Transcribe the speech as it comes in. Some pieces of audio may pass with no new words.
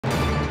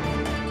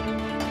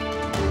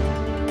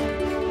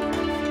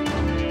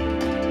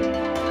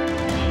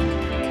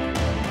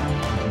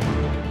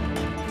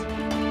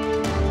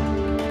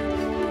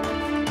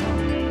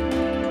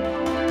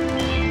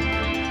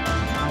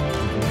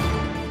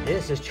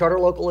Charter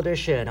Local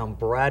Edition. I'm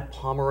Brad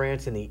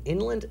Pomerance in the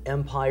Inland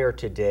Empire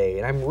today,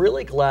 and I'm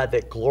really glad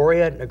that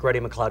Gloria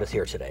Negrete-McLeod is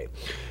here today.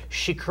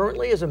 She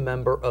currently is a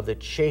member of the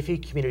Chaffey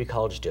Community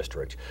College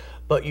District,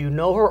 but you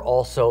know her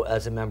also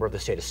as a member of the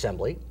State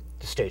Assembly,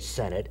 the State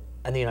Senate,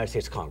 and the United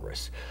States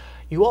Congress.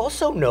 You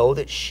also know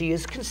that she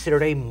is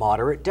considered a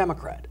moderate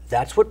Democrat.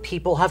 That's what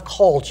people have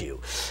called you.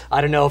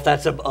 I don't know if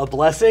that's a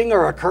blessing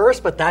or a curse,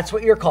 but that's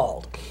what you're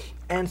called.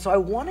 And so I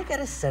want to get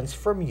a sense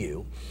from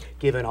you,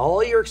 given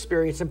all your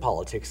experience in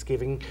politics,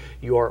 given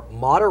your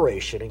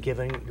moderation and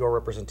given your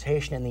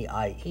representation in the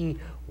IE,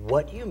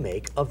 what you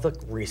make of the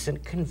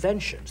recent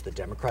conventions, the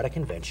Democratic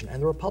Convention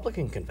and the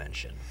Republican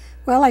Convention.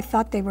 Well, I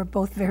thought they were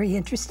both very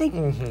interesting.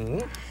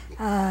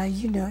 Mm-hmm.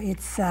 You know,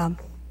 it's,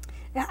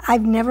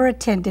 I've never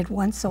attended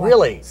one, so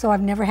really? So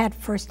I've never had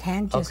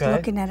firsthand, just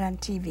looking at it on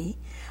TV.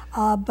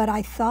 But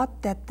I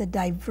thought that the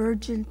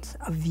divergence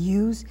of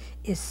views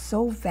is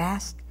so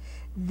vast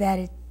that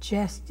it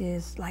just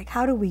is like,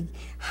 how do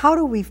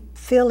we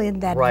fill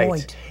in that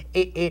void?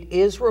 It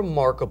is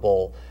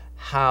remarkable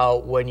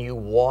how when you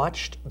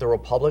watched the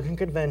Republican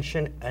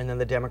Convention and then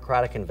the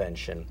Democratic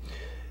Convention,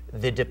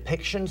 the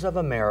depictions of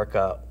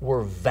America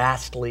were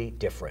vastly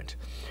different.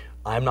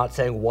 I'm not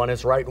saying one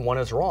is right and one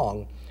is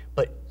wrong,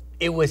 but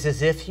it was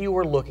as if you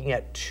were looking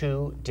at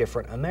two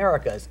different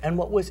Americas. And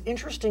what was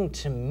interesting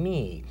to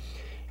me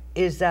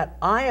is that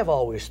I have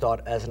always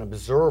thought as an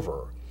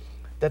observer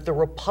that the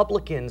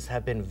Republicans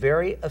have been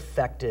very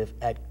effective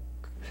at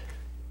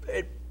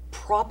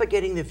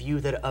propagating the view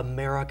that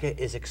America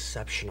is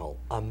exceptional,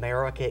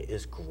 America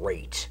is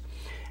great.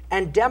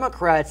 And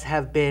Democrats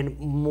have been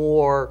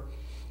more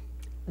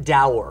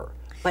dour.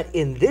 But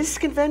in this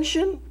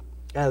convention,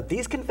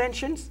 these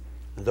conventions,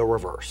 the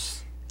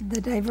reverse. The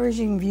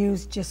diverging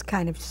views just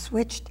kind of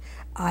switched.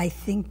 I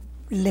think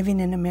living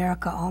in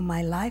America all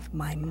my life,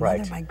 my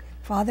mother, my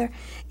father,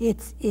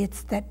 it's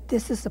that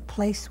this is a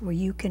place where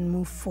you can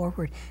move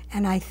forward.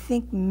 And I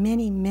think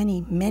many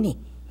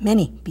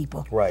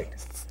people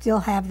still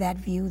have that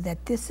view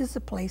that this is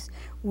a place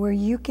where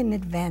you can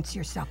advance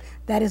yourself.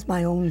 That is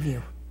my own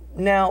view.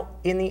 Now,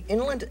 in the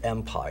Inland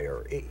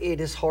Empire, it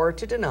is hard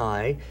to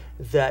deny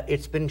that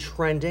it's been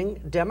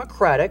trending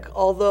Democratic,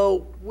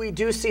 although we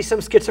do see some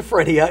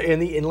schizophrenia in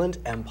the Inland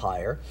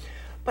Empire.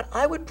 But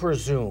I would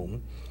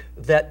presume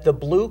that the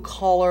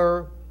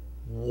blue-collar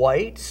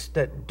whites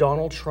that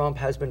Donald Trump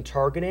has been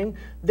targeting,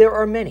 there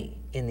are many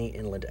in the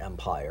Inland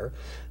Empire.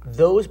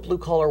 Those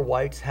blue-collar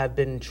whites have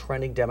been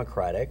trending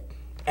Democratic,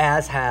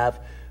 as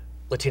have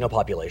Latino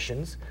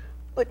populations.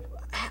 But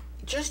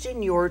just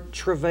in your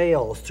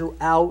travails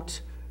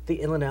throughout the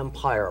Inland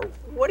Empire,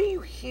 what do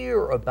you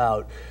hear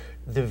about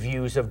the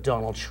views of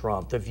Donald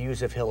Trump, the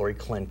views of Hillary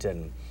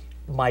Clinton,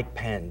 Mike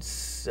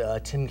Pence,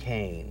 Tim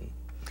Kaine?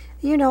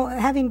 You know,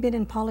 having been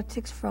in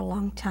politics for a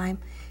long time,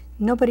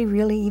 nobody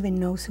really even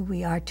knows who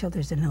we are till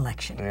there's an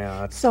election. Yeah,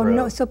 that's so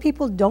true. So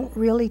people don't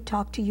really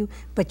talk to you,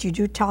 but you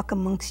do talk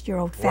amongst your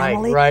own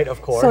family. Right,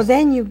 of course. So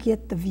then you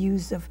get the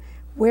views of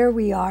where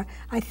we are.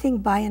 I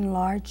think by and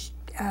large,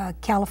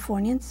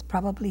 Californians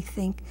probably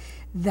think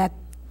that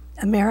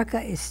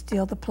America is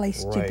still the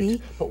place to be.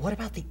 But what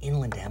about the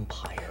Inland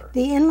Empire?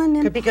 The Inland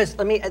Empire. Because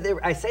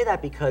I say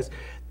that because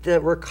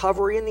the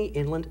recovery in the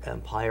Inland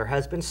Empire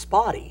has been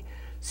spotty.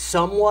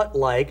 Somewhat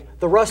like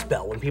the Rust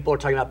Belt, when people are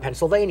talking about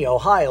Pennsylvania,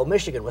 Ohio,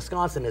 Michigan,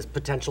 Wisconsin as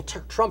potential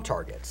Trump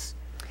targets.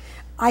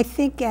 I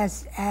think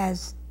as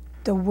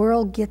the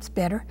world gets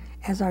better,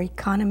 as our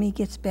economy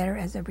gets better,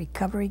 as the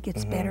recovery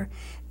gets better,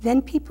 then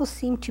people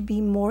seem to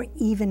be more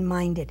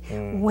even-minded.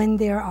 When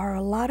there are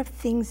a lot of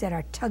things that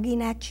are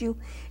tugging at you,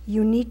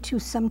 you need to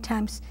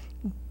sometimes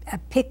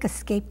pick a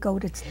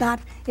scapegoat.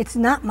 It's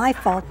not my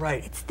fault,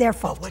 it's their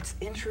fault. But what's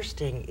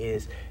interesting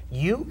is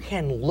you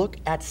can look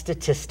at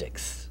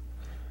statistics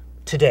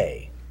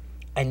today,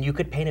 and you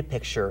could paint a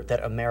picture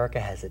that America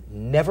has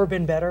never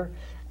been better,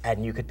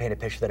 and you could paint a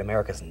picture that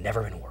America's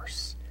never been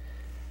worse.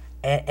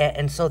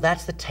 And so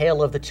that's the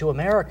tale of the two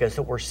Americas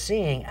that we're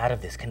seeing out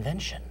of this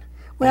convention.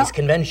 Well, these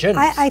conventions.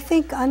 I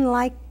think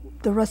unlike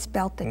the Rust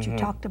Belt that you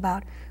talked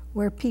about,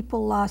 where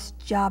people lost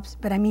jobs,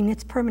 but I mean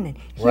it's permanent.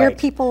 Here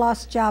people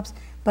lost jobs,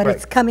 but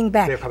it's coming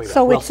back.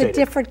 So it's a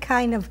different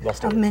kind of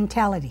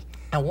mentality.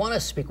 I want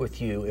to speak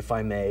with you, if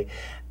I may,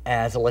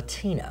 as a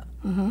Latina.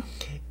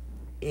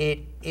 It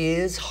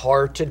is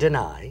hard to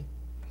deny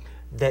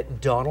that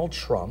Donald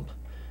Trump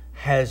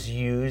has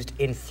used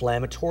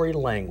inflammatory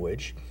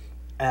language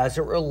as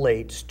it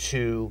relates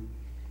to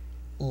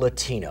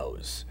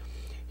Latinos.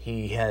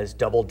 He has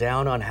doubled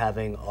down on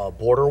having a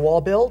border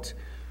wall built.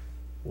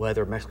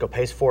 Whether Mexico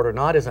pays for it or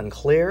not is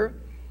unclear.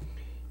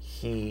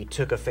 He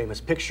took a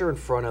famous picture in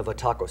front of a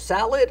taco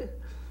salad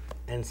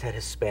and said,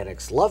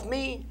 "Hispanics love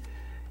me."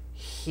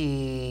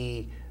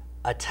 He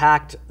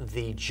attacked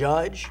the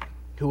judge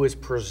who was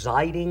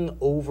presiding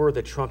over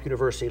the Trump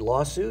University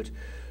lawsuit,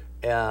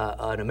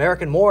 an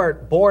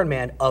American-born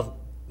man of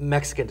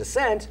Mexican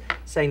descent,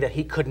 saying that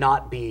he could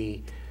not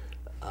be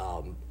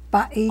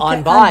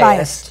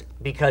unbiased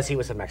because he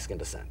was of Mexican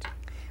descent.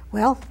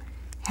 Well,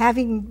 I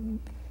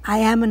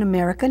am an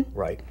American.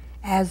 Right.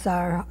 as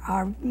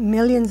are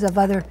millions of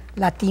other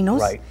Latinos.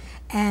 Right.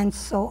 And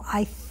so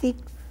I think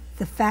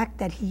the fact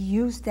that he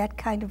used that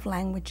kind of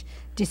language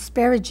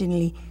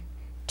disparagingly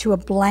to a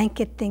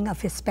blanket thing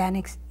of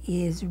Hispanics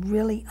is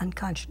really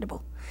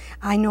unconscionable.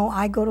 I know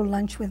I go to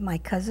lunch with my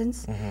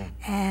cousins,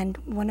 and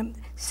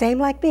same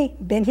like me,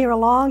 been here a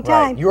long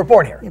time. Right. You were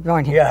born here. You're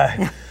born here.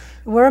 Yeah.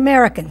 We're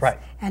Americans. Right.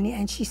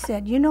 And she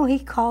said, you know, he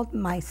called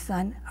my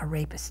son a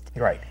rapist.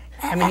 Right.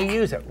 I mean, he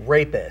used it,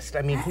 rapist.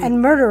 I mean,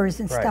 and murderers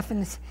and Right. stuff.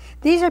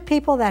 These are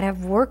people that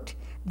have worked.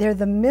 They're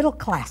the middle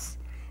class.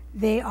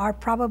 They are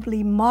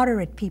probably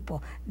moderate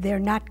people. They're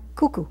not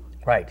cuckoo.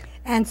 Right.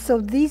 And so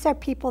these are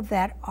people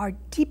that are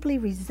deeply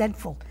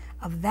resentful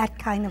of that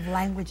kind of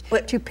language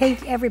to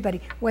paint everybody,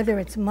 whether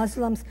it's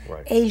Muslims,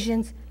 Right.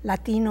 Asians,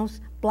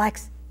 Latinos,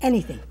 blacks,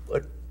 anything.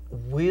 But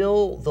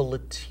will the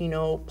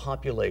Latino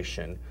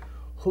population,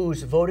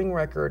 whose voting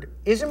record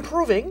is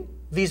improving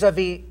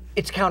vis-a-vis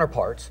its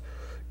counterparts,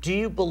 do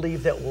you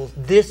believe that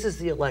this is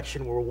the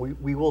election where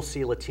we will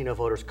see Latino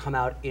voters come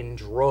out in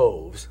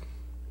droves,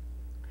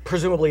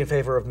 presumably in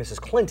favor of Mrs.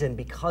 Clinton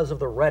because of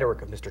the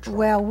rhetoric of Mr. Trump?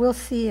 Well, we'll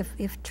see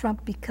if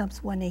Trump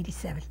becomes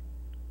 187.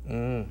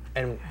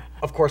 And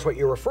of course, what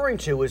you're referring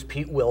to is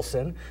Pete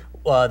Wilson,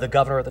 the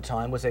governor at the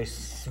time, was a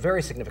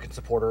very significant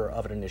supporter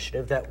of an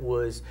initiative that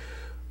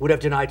would have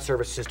denied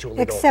services to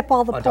illegal Except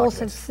all the polls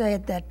have undocumented.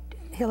 said that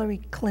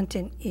Hillary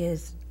Clinton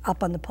is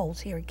up on the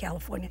polls here in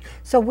California.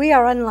 So we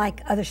are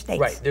unlike other states.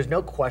 Right, there's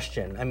no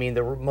question. I mean,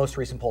 the most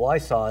recent poll I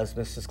saw is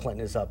Mrs.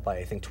 Clinton is up by,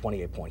 I think,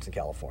 28 points in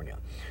California.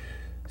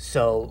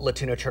 So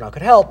Latino turnout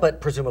could help,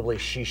 but presumably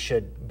she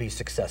should be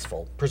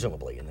successful,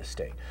 presumably, in this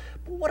state.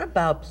 But what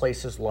about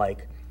places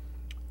like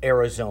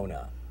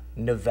Arizona,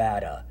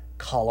 Nevada,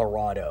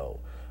 Colorado,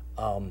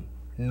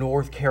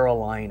 North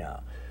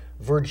Carolina,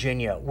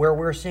 Virginia, where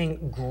we're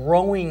seeing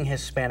growing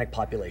Hispanic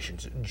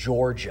populations,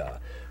 Georgia?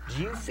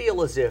 Do you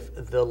feel as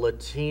if the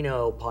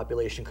Latino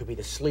population could be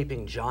the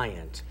sleeping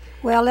giant?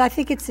 Well, I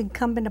think it's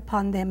incumbent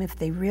upon them, if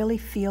they really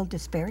feel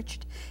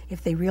disparaged,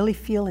 if they really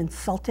feel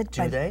insulted.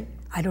 Do they?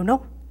 I don't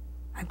know.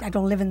 I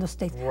don't live in those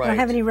states. I Right. don't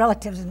have any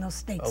relatives in those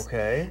states.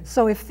 Okay.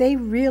 So if they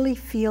really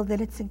feel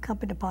that it's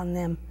incumbent upon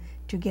them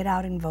to get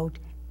out and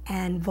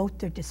vote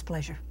their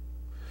displeasure.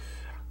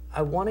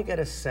 I want to get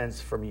a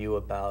sense from you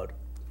about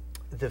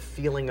the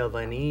feeling of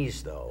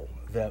unease, though,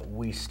 that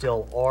we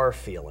still are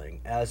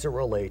feeling as it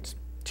relates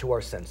to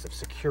our sense of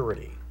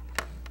security.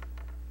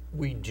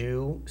 We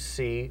do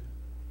see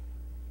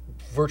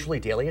virtually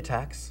daily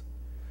attacks,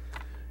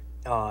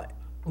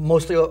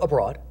 mostly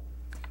abroad,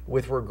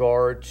 with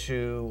regard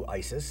to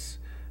ISIS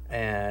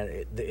and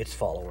its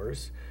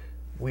followers.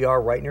 We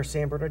are right near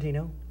San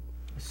Bernardino,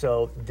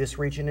 so this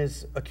region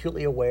is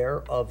acutely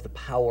aware of the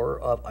power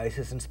of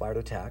ISIS-inspired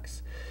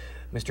attacks.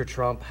 Mr.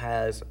 Trump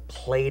has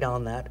played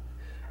on that.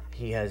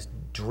 He has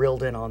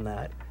drilled in on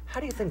that. How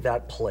do you think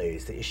that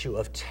plays, the issue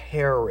of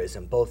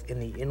terrorism, both in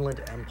the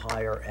Inland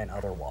Empire and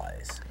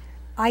otherwise?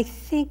 I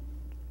think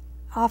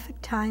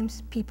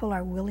oftentimes people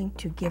are willing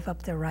to give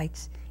up their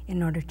rights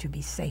in order to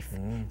be safe.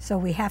 So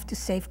we have to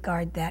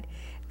safeguard that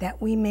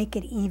we make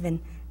it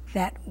even,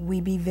 that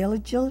we be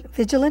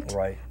vigilant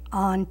Right.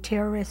 on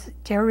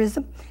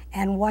terrorism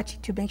and watch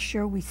to make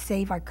sure we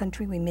save our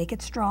country, we make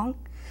it strong,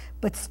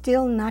 but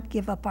still not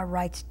give up our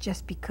rights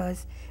just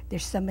because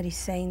there's somebody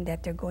saying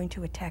that they're going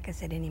to attack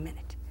us at any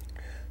minute.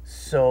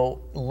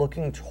 So,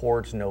 looking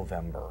towards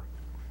November,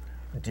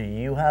 do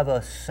you have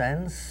a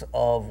sense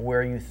of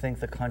where you think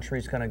the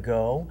country's going to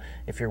go,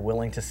 if you're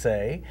willing to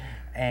say?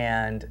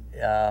 And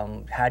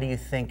how do you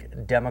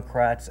think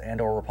Democrats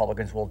and/or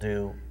Republicans will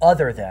do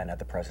other than at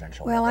the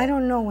presidential level? Well, I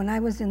don't know. When I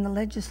was in the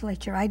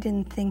legislature, I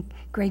didn't think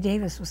Gray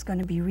Davis was going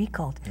to be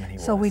recalled.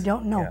 So we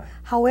don't know. Yeah.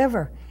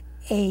 However,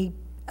 a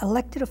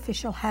elected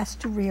official has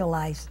to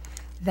realize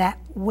that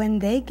when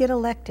they get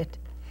elected,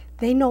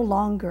 they no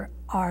longer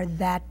are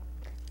that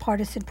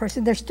partisan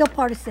person. They're still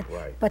partisan,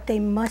 Right. but they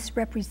must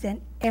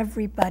represent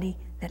everybody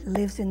that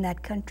lives in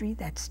that country,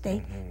 that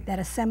state, that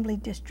assembly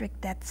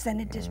district, that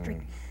senate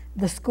district,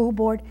 the school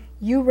board.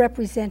 You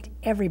represent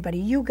everybody.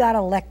 You got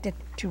elected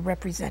to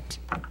represent.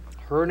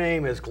 Her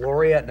name is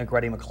Gloria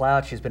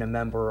Negrete-McLeod. She's been a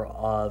member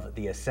of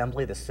the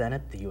Assembly, the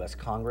Senate, the U.S.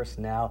 Congress,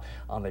 now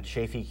on the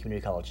Chaffey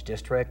Community College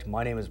District.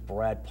 My name is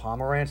Brad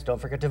Pomerance. Don't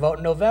forget to vote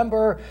in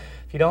November.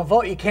 If you don't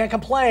vote, you can't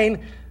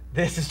complain.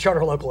 This is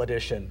Charter Local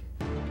Edition.